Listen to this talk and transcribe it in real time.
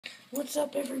What's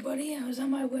up, everybody? I was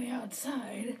on my way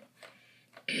outside,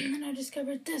 and I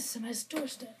discovered this in my store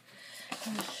step.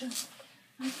 Okay,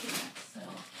 so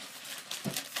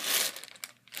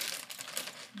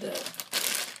the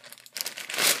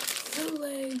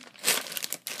filet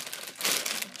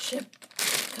chip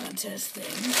contest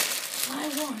thing, I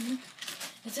won.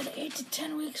 It said 8 to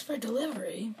 10 weeks for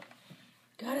delivery.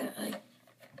 Got it like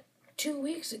 2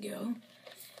 weeks ago,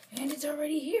 and it's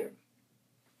already here.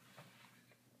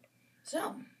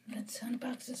 So, let's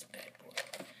unbox this bad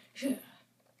boy. Sure.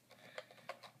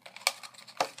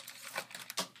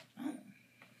 Oh.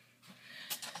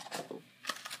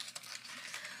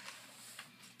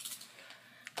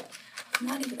 It's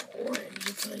not even orange,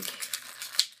 it's like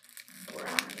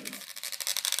brown.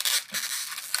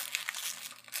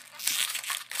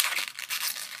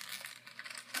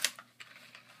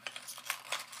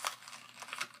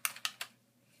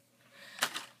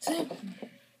 See?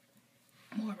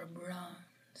 More of a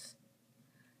bronze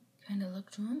kind of look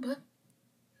to him, but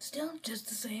still just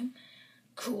the same.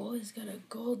 Cool, he's got a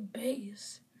gold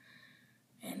base,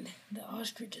 and the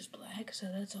ostrich is black, so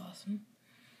that's awesome.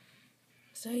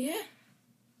 So yeah,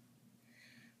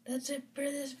 that's it for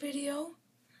this video.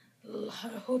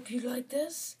 I hope you like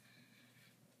this.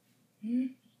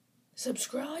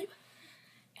 Subscribe,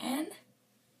 and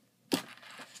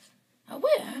oh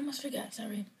wait, I almost forgot.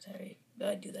 Sorry,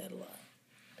 I do that a lot.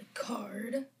 The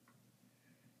card,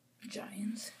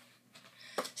 Giants.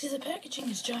 See, the packaging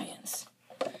is Giants,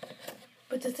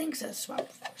 but the thing says Swap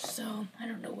Force, so I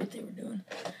don't know what they were doing.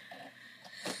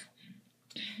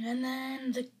 And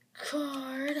then the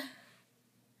card,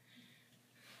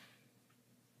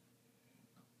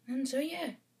 and so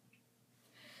yeah,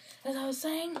 as I was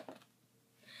saying,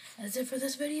 that's it for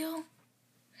this video.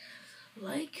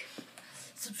 Like,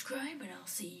 subscribe, and I'll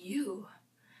see you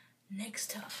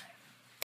next time.